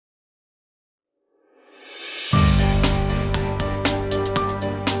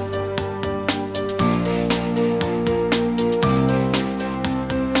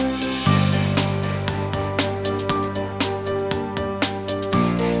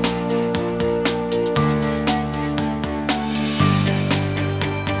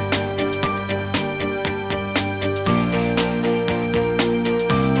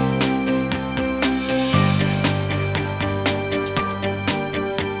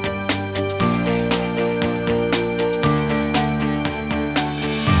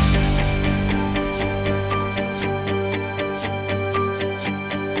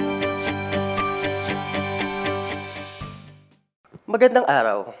Magandang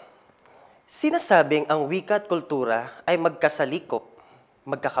araw. Sinasabing ang wika at kultura ay magkasalikop,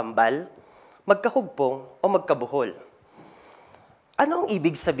 magkakambal, magkahugpong o magkabuhol. Ano ang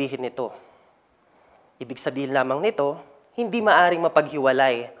ibig sabihin nito? Ibig sabihin lamang nito, hindi maaring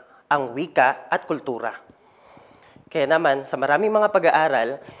mapaghiwalay ang wika at kultura. Kaya naman, sa maraming mga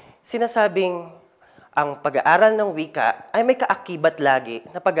pag-aaral, sinasabing ang pag-aaral ng wika ay may kaakibat lagi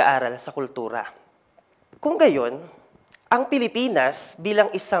na pag-aaral sa kultura. Kung gayon, ang Pilipinas bilang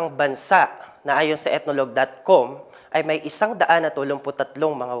isang bansa na ayon sa ethnologue.com ay may 183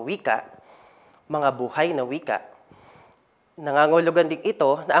 mga wika, mga buhay na wika. Nangangahulugan din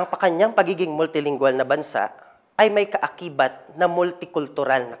ito na ang kanyang pagiging multilingual na bansa ay may kaakibat na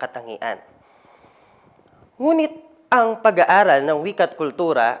multikultural na katangian. Ngunit ang pag-aaral ng wika at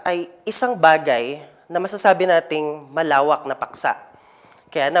kultura ay isang bagay na masasabi nating malawak na paksa.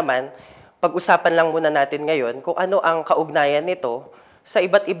 Kaya naman, pag-usapan lang muna natin ngayon kung ano ang kaugnayan nito sa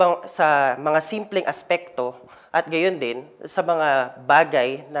sa mga simpleng aspekto at gayon din sa mga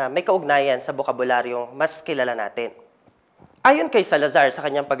bagay na may kaugnayan sa bokabularyong mas kilala natin. Ayon kay Salazar sa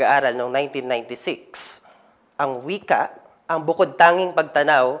kanyang pag-aaral noong 1996, ang wika ang bukod-tanging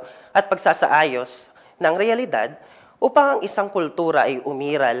pagtanaw at pagsasaayos ng realidad upang ang isang kultura ay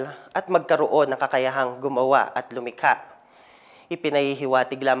umiral at magkaroon ng kakayahang gumawa at lumikha.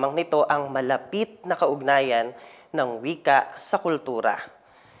 Ipinahihiwatig lamang nito ang malapit na kaugnayan ng wika sa kultura.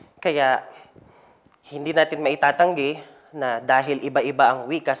 Kaya, hindi natin maitatanggi na dahil iba-iba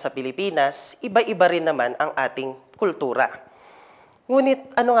ang wika sa Pilipinas, iba-iba rin naman ang ating kultura.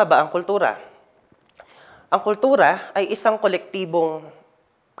 Ngunit, ano nga ba ang kultura? Ang kultura ay isang kolektibong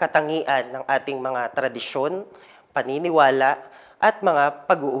katangian ng ating mga tradisyon, paniniwala, at mga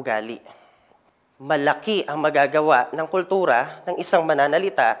pag-uugali. Malaki ang magagawa ng kultura ng isang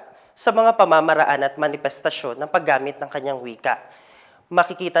mananalita sa mga pamamaraan at manifestasyon ng paggamit ng kanyang wika.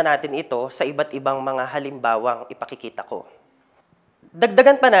 Makikita natin ito sa iba't ibang mga halimbawang ipakikita ko.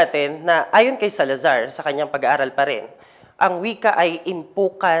 Dagdagan pa natin na ayon kay Salazar sa kanyang pag-aaral pa rin, ang wika ay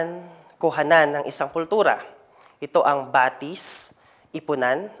impukan, kuhanan ng isang kultura. Ito ang batis,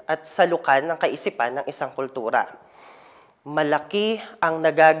 ipunan at salukan ng kaisipan ng isang kultura. Malaki ang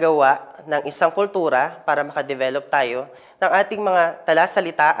nagagawa ng isang kultura para makadevelop tayo ng ating mga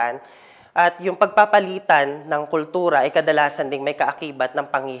talasalitaan at yung pagpapalitan ng kultura ay kadalasan ding may kaakibat ng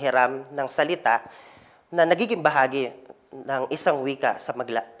panghihiram ng salita na nagiging bahagi ng isang wika sa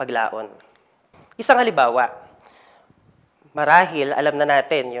paglaon. Isang halimbawa, marahil alam na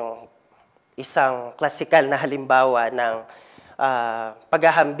natin yung isang klasikal na halimbawa ng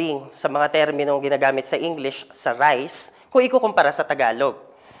paghahambing sa mga terminong ginagamit sa English, sa rice, kung ikukumpara sa Tagalog.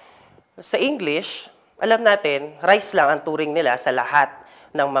 Sa English, alam natin, rice lang ang turing nila sa lahat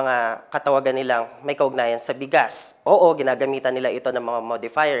ng mga katawagan nilang may kaugnayan sa bigas. Oo, ginagamitan nila ito ng mga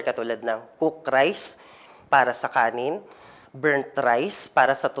modifier katulad ng cooked rice para sa kanin, burnt rice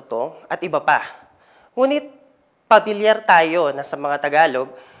para sa tutong, at iba pa. Ngunit, pamilyar tayo na sa mga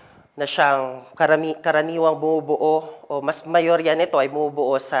Tagalog na siyang karaniwang bumubuo o mas mayorya nito ay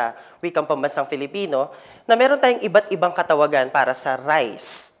bumubuo sa wikang Pambansang Filipino na meron tayong iba't ibang katawagan para sa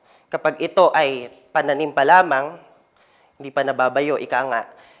rice. Kapag ito ay pananim pa lamang, hindi pa nababayo, ika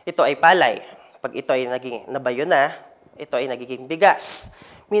nga, ito ay palay. Pag ito ay naging nabayo na, ito ay nagiging bigas.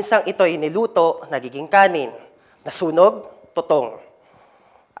 Minsang ito ay niluto, nagiging kanin. Nasunog, tutong.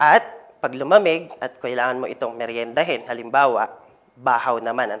 At pag lumamig at kailangan mo itong meriendahin, halimbawa, bahaw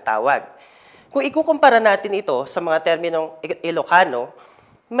naman ang tawag. Kung ikukumpara natin ito sa mga terminong Ilocano,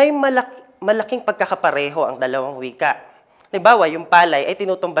 may malaking pagkakapareho ang dalawang wika. Halimbawa, yung palay ay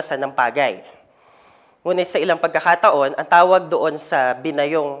tinutumbasan ng pagay. Ngunit sa ilang pagkakataon, ang tawag doon sa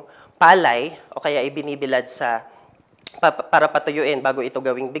binayong palay o kaya ibinibilad para patuyuin bago ito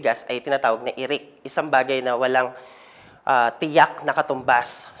gawing bigas ay tinatawag na irik. Isang bagay na walang tiyak na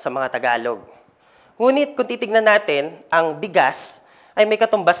katumbas sa mga Tagalog. Ngunit kung titignan natin, ang bigas ay may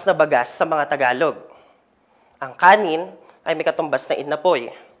katumbas na bagas sa mga Tagalog. Ang kanin ay may katumbas na inapoy.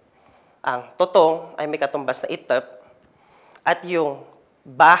 Ang totong ay may katumbas na itap. At yung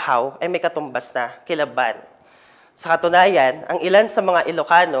bahaw ay may katumbas na kilaban. Sa katunayan, ang ilan sa mga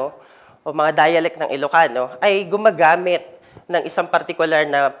Ilocano o mga dialect ng Ilocano ay gumagamit ng isang partikular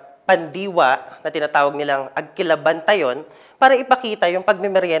na pandiwa na tinatawag nilang agkilabantayon para ipakita yung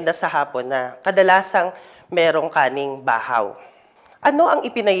pagmemeryenda sa hapon na kadalasang merong kaning bahaw. Ano ang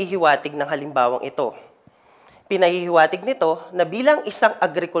ipinahihiwatig ng halimbawang ito? Pinahihiwatig nito na bilang isang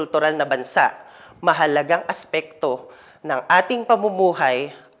agrikultural na bansa, mahalagang aspekto ng ating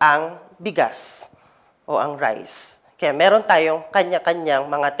pamumuhay ang bigas o ang rice. Kaya meron tayong kanya-kanyang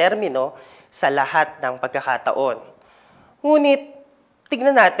mga termino sa lahat ng pagkakataon. Ngunit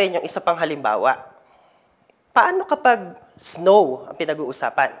Tignan natin yung isa pang halimbawa. Paano kapag snow ang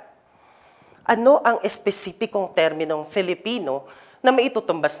pinag-uusapan? Ano ang espesipikong terminong Filipino na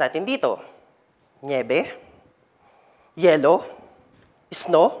maitutumbas natin dito? Niebe? Yelo?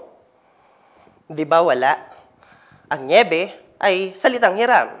 Snow? Di ba wala? Ang niebe ay salitang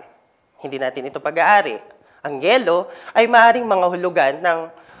hiram. Hindi natin ito pag-aari. Ang yelo ay maaaring mga hulugan ng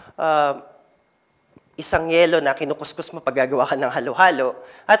isang yelo na kinukuskus mo pag gagawa ka ng halo-halo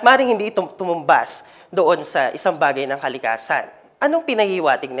at maaaring hindi ito tumumbas doon sa isang bagay ng kalikasan. Anong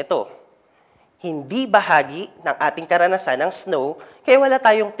pinahiwatig nito? Hindi bahagi ng ating karanasan ng snow kaya wala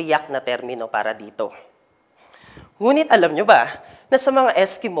tayong tiyak na termino para dito. Ngunit alam nyo ba na sa mga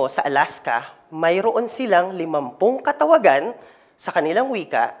Eskimo sa Alaska, mayroon silang 50 katawagan sa kanilang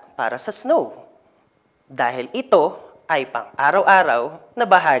wika para sa snow. Dahil ito ay pang-araw-araw na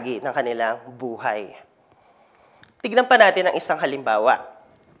bahagi ng kanilang buhay. Tignan pa natin ang isang halimbawa.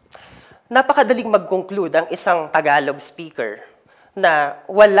 Napakadaling mag-conclude ang isang Tagalog speaker na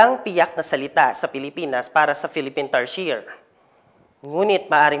walang tiyak na salita sa Pilipinas para sa Philippine Tertiary. Ngunit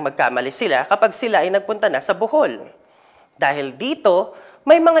maaaring magkamali sila kapag sila ay nagpunta na sa Bohol. Dahil dito,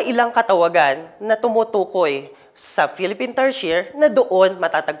 may mga ilang katawagan na tumutukoy sa Philippine Tertiary na doon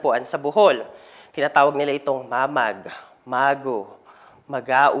matatagpuan sa Bohol. Tinatawag nila itong mamag, mago,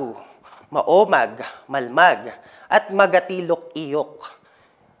 magau, maomag, malmag, at magatilok-iyok.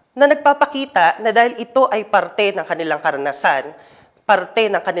 Na nagpapakita na dahil ito ay parte ng kanilang karanasan, parte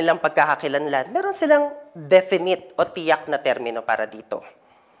ng kanilang pagkakakilanlan, meron silang definite o tiyak na termino para dito.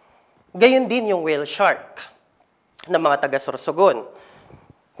 Gayon din yung whale shark ng mga taga-Sorsogon.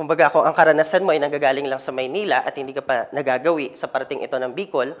 Kumbaga, kung ang karanasan mo ay nagagaling lang sa Maynila at hindi ka pa nagagawi sa parting ito ng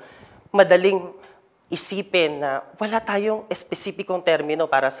Bicol, madaling isipin na wala tayong espesipikong termino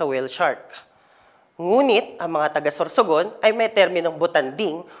para sa whale shark. Ngunit, ang mga taga-Sorsogon ay may terminong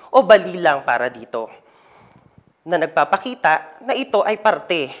butanding o balilang para dito, na nagpapakita na ito ay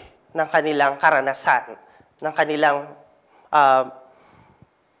parte ng kanilang karanasan, ng kanilang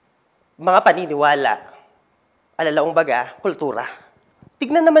mga paniniwala, alalaong baga, kultura.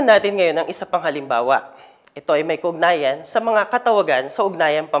 Tignan naman natin ngayon ang isa pang halimbawa. Ito ay may kaugnayan sa mga katawagan sa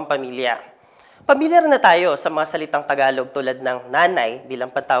ugnayang pampamilya. Pamilyar na tayo sa mga salitang Tagalog tulad ng nanay bilang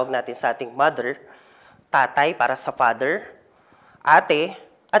pantawag natin sa ating mother, tatay para sa father, ate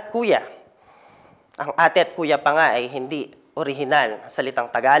at kuya. Ang ate at kuya pa nga ay hindi orihinal salitang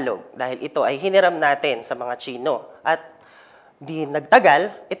Tagalog dahil ito ay hiniram natin sa mga Chino at di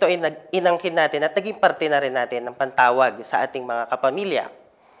nagtagal, ito ay inangkin natin at naging parte na rin natin ng pantawag sa ating mga kapamilya.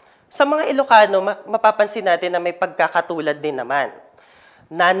 Sa mga Ilocano, mapapansin natin na may pagkakatulad din naman.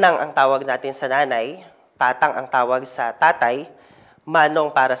 Nanang ang tawag natin sa nanay, tatang ang tawag sa tatay,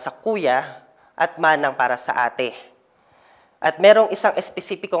 manong para sa kuya, at manang para sa ate. At merong isang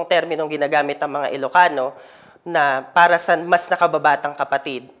espesipikong terminong ginagamit ng mga Ilocano na para sa mas nakababatang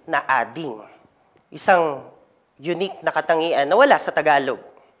kapatid na ading. Isang unique na katangian na wala sa Tagalog.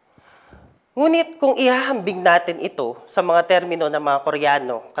 Ngunit kung ihahambing natin ito sa mga termino ng mga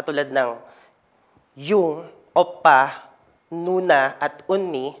Koreano, katulad ng yung, oppa, nuna, at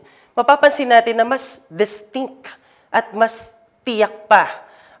unni, mapapansin natin na mas distinct at mas tiyak pa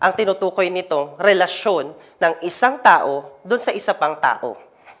ang tinutukoy nitong relasyon ng isang tao doon sa isa pang tao,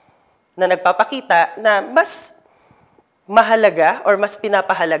 na nagpapakita na mas mahalaga or mas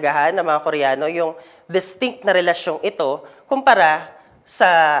pinapahalagahan ng mga Koreano yung distinct na relasyong ito kumpara sa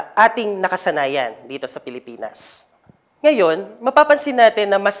ating nakasanayan dito sa Pilipinas. Ngayon, mapapansin natin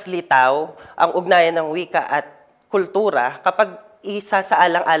na mas litaw ang ugnayan ng wika at kultura kapag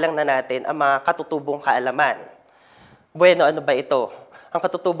isasaalang-alang na natin ang mga katutubong kaalaman. Bueno, ano ba ito? Ang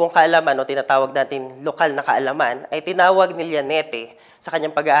katutubong kaalaman o tinatawag natin lokal na kaalaman ay tinawag ni Lianete sa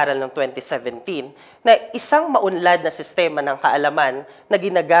kanyang pag-aaral ng 2017 na isang maunlad na sistema ng kaalaman na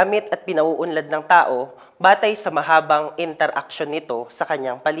ginagamit at pinauunlad ng tao batay sa mahabang interaksyon nito sa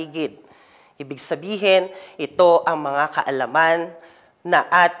kanyang paligid. Ibig sabihin, ito ang mga kaalaman na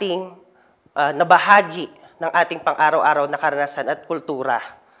ating nabahagi ng ating pang-araw-araw na karanasan at kultura.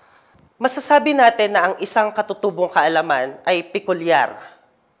 Masasabi natin na ang isang katutubong kaalaman ay pekulyar,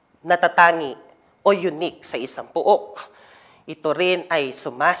 natatangi o unique sa isang puok. Ito rin ay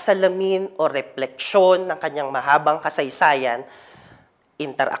sumasalamin o refleksyon ng kanyang mahabang kasaysayan,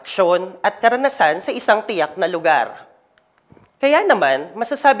 interaksyon at karanasan sa isang tiyak na lugar. Kaya naman,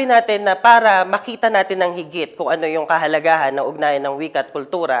 masasabi natin na para makita natin ng higit kung ano yung kahalagahan ng ugnayan ng wika at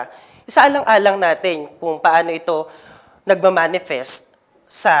kultura, isaalang-alang natin kung paano ito nagmamanifest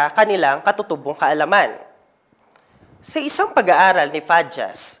sa kanilang katutubong kaalaman. Sa isang pag-aaral ni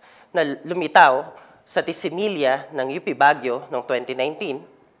Fadjas na lumitaw sa Tisimilia ng UP Baguio noong 2019,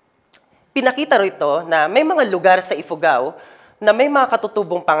 pinakita rito na may mga lugar sa Ifugao na may mga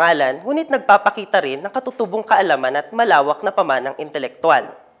katutubong pangalan, ngunit nagpapakita rin ng katutubong kaalaman at malawak na pamanang intelektual.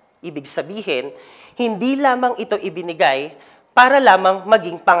 Ibig sabihin, hindi lamang ito ibinigay para lamang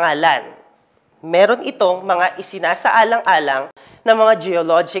maging pangalan. Meron itong mga isinasaalang-alang na mga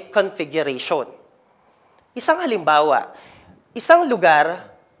geologic configuration. Isang halimbawa, isang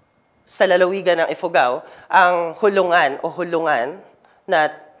lugar sa lalawigan ng Ifugao, ang hulungan o hulungan na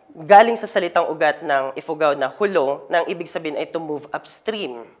galing sa salitang ugat ng Ifugao na hulong, na ang ibig sabihin ay to move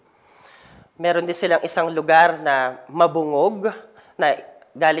upstream. Meron din silang isang lugar na mabungog, na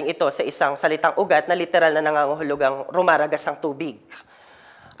galing ito sa isang salitang ugat na literal na nangangahulugang rumaragas ang tubig.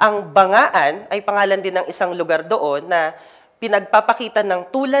 Ang Bangaan ay pangalan din ng isang lugar doon na pinagpapakita ng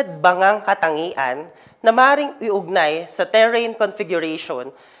tulad bangang katangian na maaaring iugnay sa terrain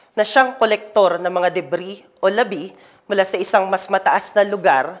configuration na siyang kolektor ng mga debris o labi mula sa isang mas mataas na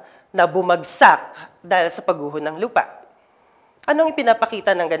lugar na bumagsak dahil sa pagguho ng lupa. Anong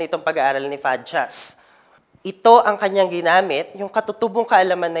ipinapakita ng ganitong pag-aaral ni Fadjas? Ito ang kanyang ginamit, yung katutubong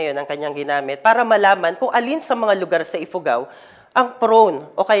kaalaman na yun ang kanyang ginamit para malaman kung alin sa mga lugar sa Ifugao ang prone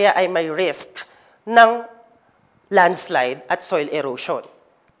o kaya ay may risk ng landslide at soil erosion.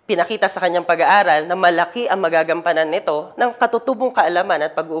 Pinakita sa kanyang pag-aaral na malaki ang magagampanan nito ng katutubong kaalaman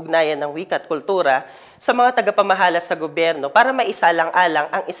at pag-uugnayan ng wika at kultura sa mga tagapamahala sa gobyerno para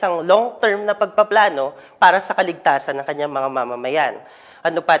maisalang-alang ang isang long-term na pagpaplano para sa kaligtasan ng kanyang mga mamamayan.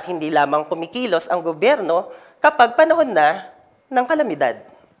 Ano pat hindi lamang kumikilos ang gobyerno kapag panahon na ng kalamidad.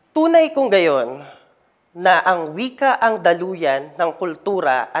 Tunay kung gayon na ang wika ang daluyan ng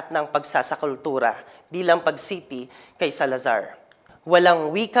kultura at ng pagsasakultura bilang pagsipi kay Salazar. Walang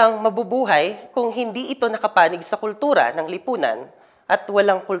wikang mabubuhay kung hindi ito nakapanig sa kultura ng lipunan at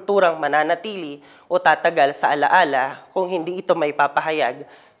walang kulturang mananatili o tatagal sa alaala kung hindi ito may papahayag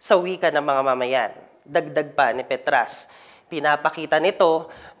sa wika ng mga mamayan. Dagdag pa ni Petras, pinapakita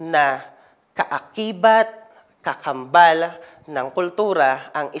nito na kaakibat, kakambal ng kultura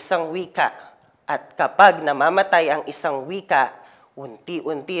ang isang wika. At kapag namamatay ang isang wika,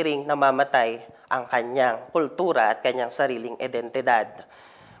 unti-unti ring namamatay ang kanyang kultura at kanyang sariling identidad.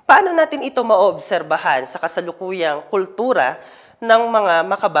 Paano natin ito maobserbahan sa kasalukuyang kultura ng mga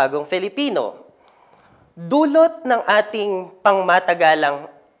makabagong Filipino? Dulot ng ating pangmatagalang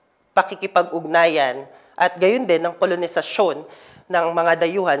pakikipag-ugnayan at gayon din ng kolonisasyon ng mga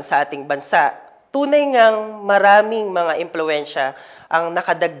dayuhan sa ating bansa, tunay ngang maraming mga impluwensya ang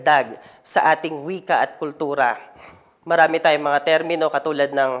nakadagdag sa ating wika at kultura. Marami tayong mga termino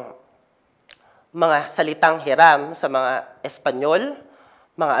katulad ng mga salitang hiram sa mga Espanyol,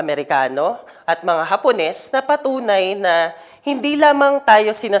 mga Amerikano, at mga Hapones na patunay na hindi lamang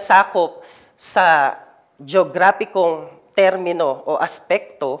tayo sinasakop sa geograpikong termino o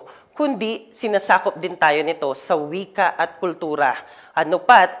aspekto, kundi sinasakop din tayo nito sa wika at kultura. Ano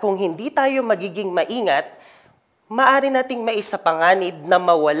pat, kung hindi tayo magiging maingat, maaari nating maisapanganib na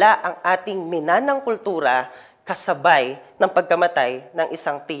mawala ang ating minanang kultura kasabay ng pagkamatay ng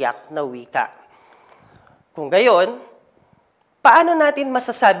isang tiyak na wika. Kung gayon, paano natin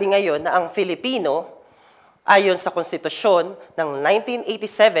masasabi ngayon na ang Filipino, ayon sa Konstitusyon ng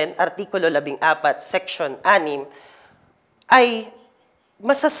 1987, Artikulo 14, Section 6, ay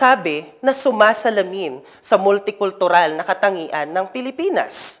masasabi na sumasalamin sa multikultural na katangian ng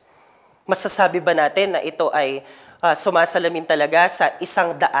Pilipinas? Masasabi ba natin na ito ay sumasalamin talaga sa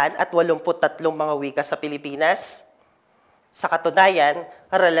 183 mga wika sa Pilipinas? Sa katunayan,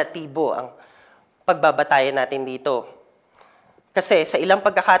 relatibo ang pagbabatayan natin dito. Kasi sa ilang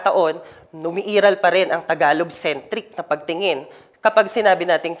pagkakataon, numiiral pa rin ang Tagalog-centric na pagtingin kapag sinabi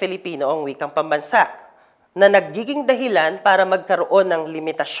nating Filipino ang wikang pambansa, na nagiging dahilan para magkaroon ng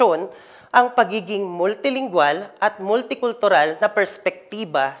limitasyon ang pagiging multilingual at multikultural na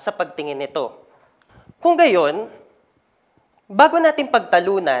perspektiba sa pagtingin nito. Kung gayon, bago natin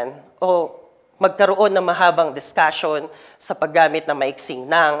pagtalunan o magkaroon ng mahabang discussion sa paggamit ng maiksing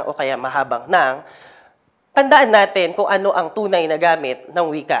nang o kaya mahabang nang, tandaan natin kung ano ang tunay na gamit ng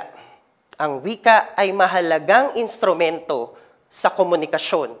wika. Ang wika ay mahalagang instrumento sa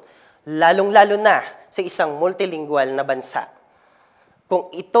komunikasyon, lalong-lalo na sa isang multilingual na bansa. Kung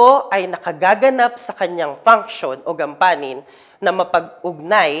ito ay nakagaganap sa kanyang function o gampanin na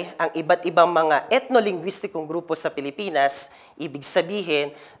mapag-ugnay ang iba't ibang mga etnolinguistikong grupo sa Pilipinas, ibig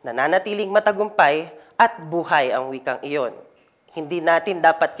sabihin, nananatiling matagumpay at buhay ang wikang iyon. Hindi natin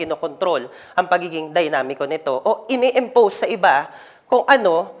dapat kinokontrol ang pagiging dinamiko nito o ini-impose sa iba kung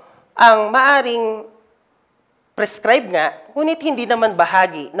ano ang maaring Prescribe nga, ngunit hindi naman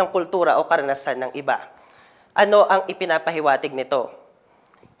bahagi ng kultura o karanasan ng iba. Ano ang ipinapahiwatig nito?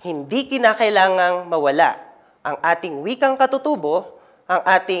 Hindi kinakailangang mawala ang ating wikang katutubo, ang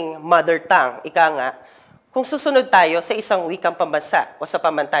ating mother tongue, ika nga, kung susunod tayo sa isang wikang pambansa o sa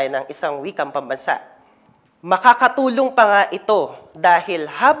pamantayan ng isang wikang pambansa. Makakatulong pa nga ito dahil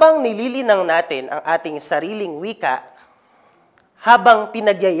habang nililinang natin ang ating sariling wika, habang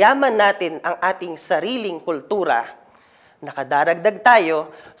pinagyayaman natin ang ating sariling kultura, nakadaragdag tayo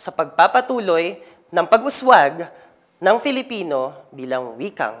sa pagpapatuloy ng pag-uswag ng Filipino bilang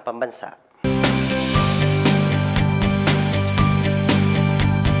wikang pambansa.